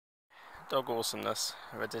Dog awesomeness,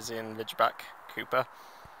 Rhodesian Ridgeback Cooper,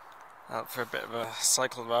 out for a bit of a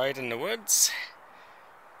cycle ride in the woods.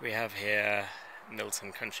 We have here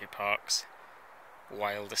Milton Country Park's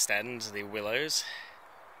wildest end, the Willows,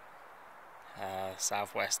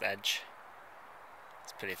 southwest edge.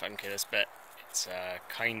 It's pretty funky, this bit. It's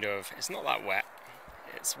it's not that wet.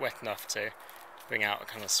 It's wet enough to bring out a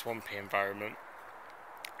kind of swampy environment.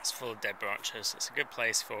 It's full of dead branches. It's a good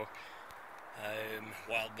place for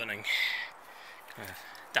wild running, kind of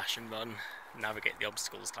dash and run, navigate the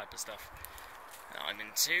obstacles type of stuff that I'm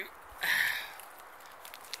into.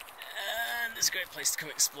 And it's a great place to come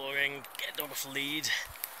exploring, get a dog off lead.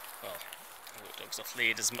 Well, walk dogs off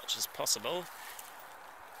lead as much as possible,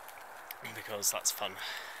 because that's fun,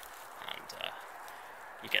 and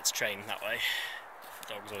you get to train that way. If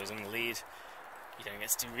the dog's always on the lead, you don't get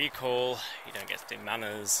to do recall, you don't get to do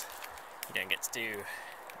manners, you don't get to do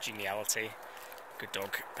geniality, good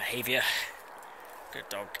dog behaviour, good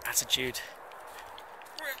dog attitude.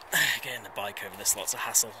 Getting the bike over this, lots of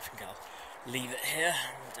hassle. I think I'll leave it here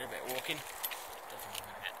and do a bit of walking. Definitely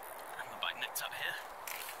going to get my bike nicked up here.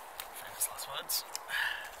 Famous last words.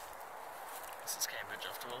 This is Cambridge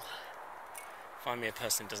after all. Find me a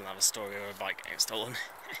person who doesn't have a story or a bike getting stolen.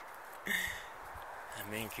 And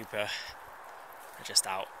me and Cooper are just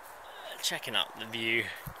out checking out the view.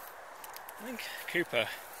 I think Cooper,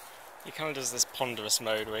 he kind of does this ponderous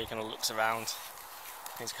mode where he kind of looks around.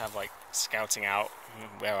 He's kind of like scouting out,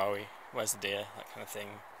 where are we, where's the deer, that kind of thing.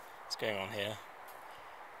 What's going on here?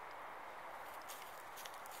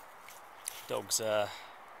 Dogs'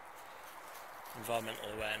 environmental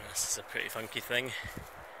awareness is a pretty funky thing.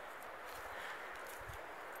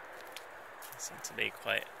 They seem to be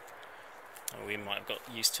quite, we might have got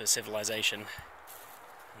used to a civilization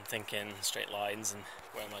and thinking straight lines and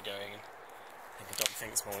where am I going. I think a dog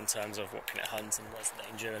thinks more in terms of what can it hunt and where's the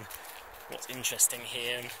danger and what's interesting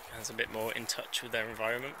here, and is a bit more in touch with their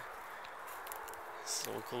environment. This is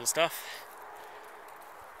all cool stuff.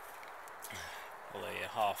 Although you're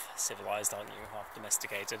half civilised, aren't you? Half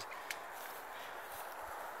domesticated.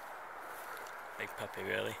 Big puppy,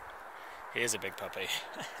 really. He is a big puppy.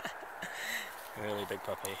 A really big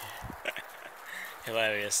puppy.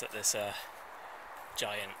 Hilarious that this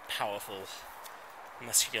giant, powerful,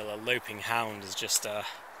 muscular, loping hound is just a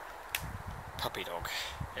puppy dog.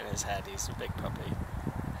 In his head, he's a big puppy.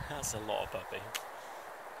 That's a lot of puppy.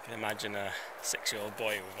 You can imagine a 6-year-old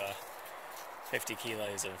boy with 50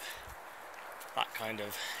 kilos of that kind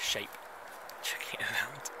of shape checking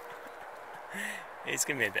around. It's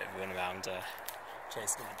going to be a bit of a run around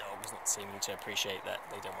chasing the dogs, not seeming to appreciate that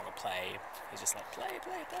they don't want to play. He's just like, play,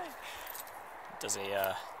 play, play. Does he,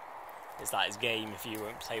 is that his game? If you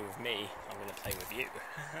won't play with me, I'm going to play with you.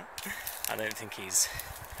 I don't think he's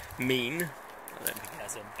mean. I don't think he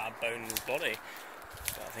has a bad bone in his body,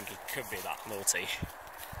 but I think he could be that naughty.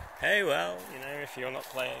 Hey, well, you know, if you're not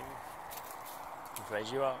playing, I'm afraid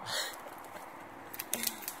you are.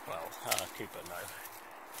 Well, Cooper, no.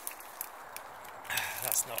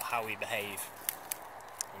 That's not how we behave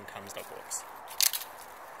on Cam's dog walks.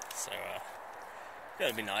 So,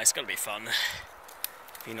 gotta be nice, gotta be fun.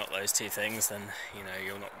 If you're not those two things, then, you know,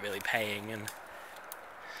 you're not really paying, and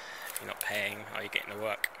if you're not paying, are you getting to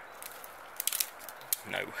work?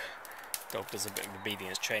 No. Dog does a bit of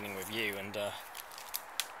obedience training with you and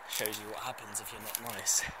shows you what happens if you're not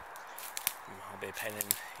nice. I'll be a pain in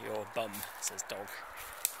your bum, says dog.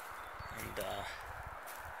 And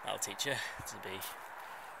that'll teach you to be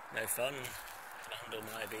no fun and handle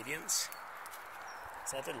my obedience.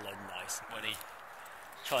 So I did a load nice. When he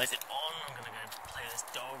tries it on, I'm going to go play this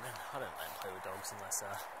dog. And I don't let him play with dogs unless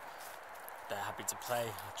they're happy to play.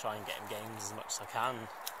 I try and get him games as much as I can.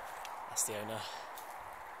 That's the owner.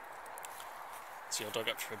 Is your dog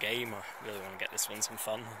up for a game? I really want to get this one some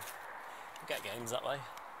fun. We'll get games that way.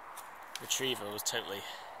 Retriever was totally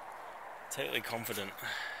confident.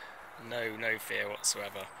 No fear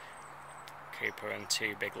whatsoever. Cooper and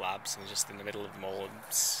two big labs, and just in the middle of them all,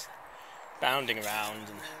 bounding around,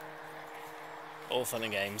 and all fun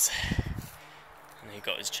and games. And he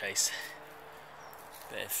got his chase.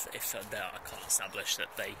 But if I can't establish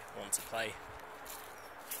that they want to play,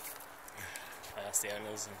 I ask the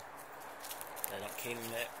owners, and they're not keen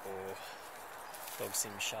on it, or dogs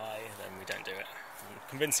seem shy, then we don't do it. And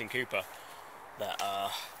convincing Cooper that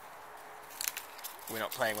we're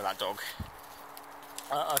not playing with that dog.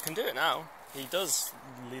 I can do it now. He does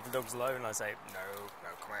leave the dogs alone. I say, no,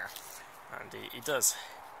 come here. And he does.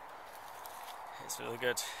 It's really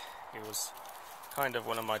good. He was kind of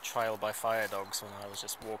one of my trial by fire dogs when I was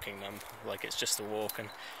just walking them like it's just a walk, and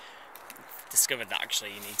discovered that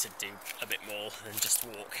actually you need to do a bit more than just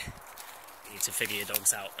walk. You need to figure your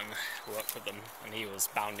dogs out and work with them, and he was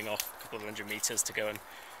bounding off a couple of 100 metres to go and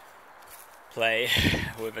play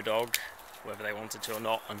with a dog, whether they wanted to or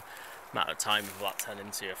not, and a matter of time before that turned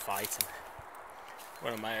into a fight. And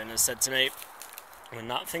one of my owners said to me, when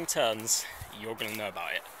that thing turns, you're going to know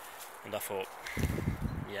about it. And I thought,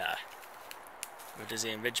 yeah,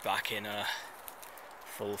 Rhodesian Ridgeback in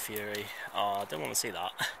full fury. Oh, I don't want to see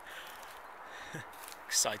that.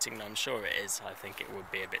 Exciting, I'm sure it is. I think it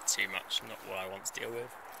would be a bit too much, not what I want to deal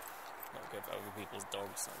with. Not good for other people's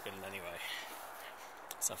dogs, not good in any way.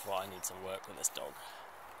 So I thought I need to work with this dog,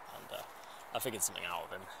 and I figured something out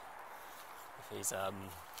of him. If he's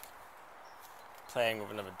playing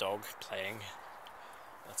with another dog,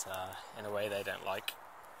 but in a way they don't like,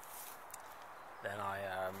 then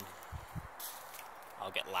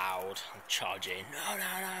I'll get loud and charge in. No,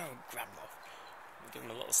 grab him off. And give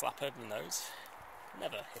him a little slap over the nose.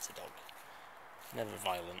 Never hit a dog. Never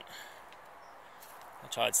violent. I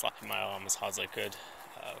tried slapping my arm as hard as I could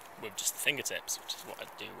with just the fingertips, which is what I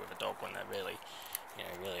do with a dog when they're really,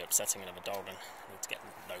 really upsetting another dog, and I need to get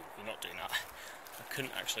them, no, you're not doing that. I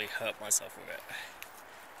couldn't actually hurt myself with it.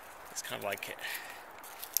 It's kind of like it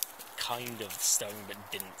kind of stung but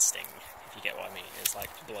didn't sting, if you get what I mean. It's like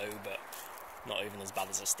a blow, but not even as bad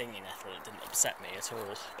as a stinging nettle. It didn't upset me at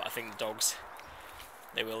all. But I think the dogs,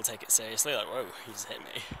 they will take it seriously, like, whoa, he just hit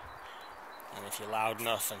me. And if you're loud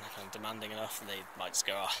enough and kind of demanding enough, they might just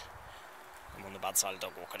go, oh, I'm on the bad side of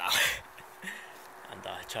dog walker now. And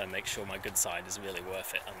I try and make sure my good side is really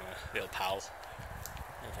worth it. I'm a real pal.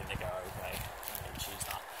 I think they go, okay, I'm going to choose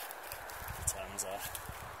that.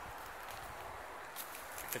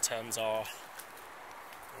 If the terms are,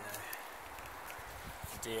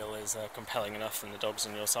 the deal is compelling enough and the dog's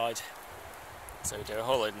on your side. So we do a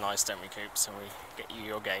whole load of nice, don't we, Coops, and we get you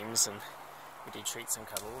your games, and we do treats and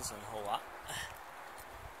cuddles and all that.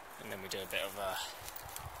 And then we do a bit of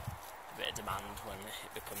demand when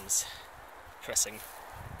it becomes pressing,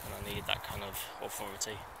 and I need that kind of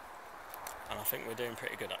authority. And I think we're doing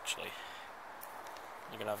pretty good, actually.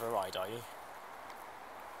 You're gonna have a ride, are you?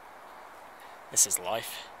 This is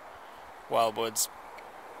life. Wild woods,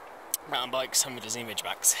 mountain bikes, and Rhodesian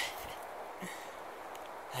Ridgebacks.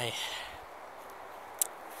 Hey.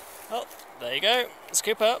 Well, there you go.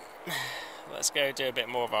 Scoop up. Let's go do a bit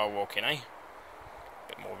more of our walking, eh? A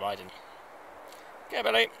bit more riding. Okay,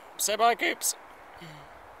 buddy. Say bye, Coops.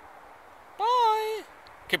 Bye.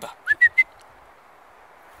 Cooper.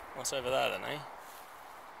 What's over there then, eh?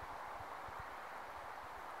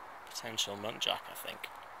 Potential muntjac, I think.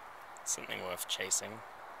 Something worth chasing.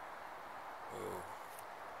 Ooh.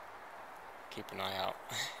 Keep an eye out.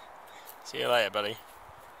 See you later, buddy.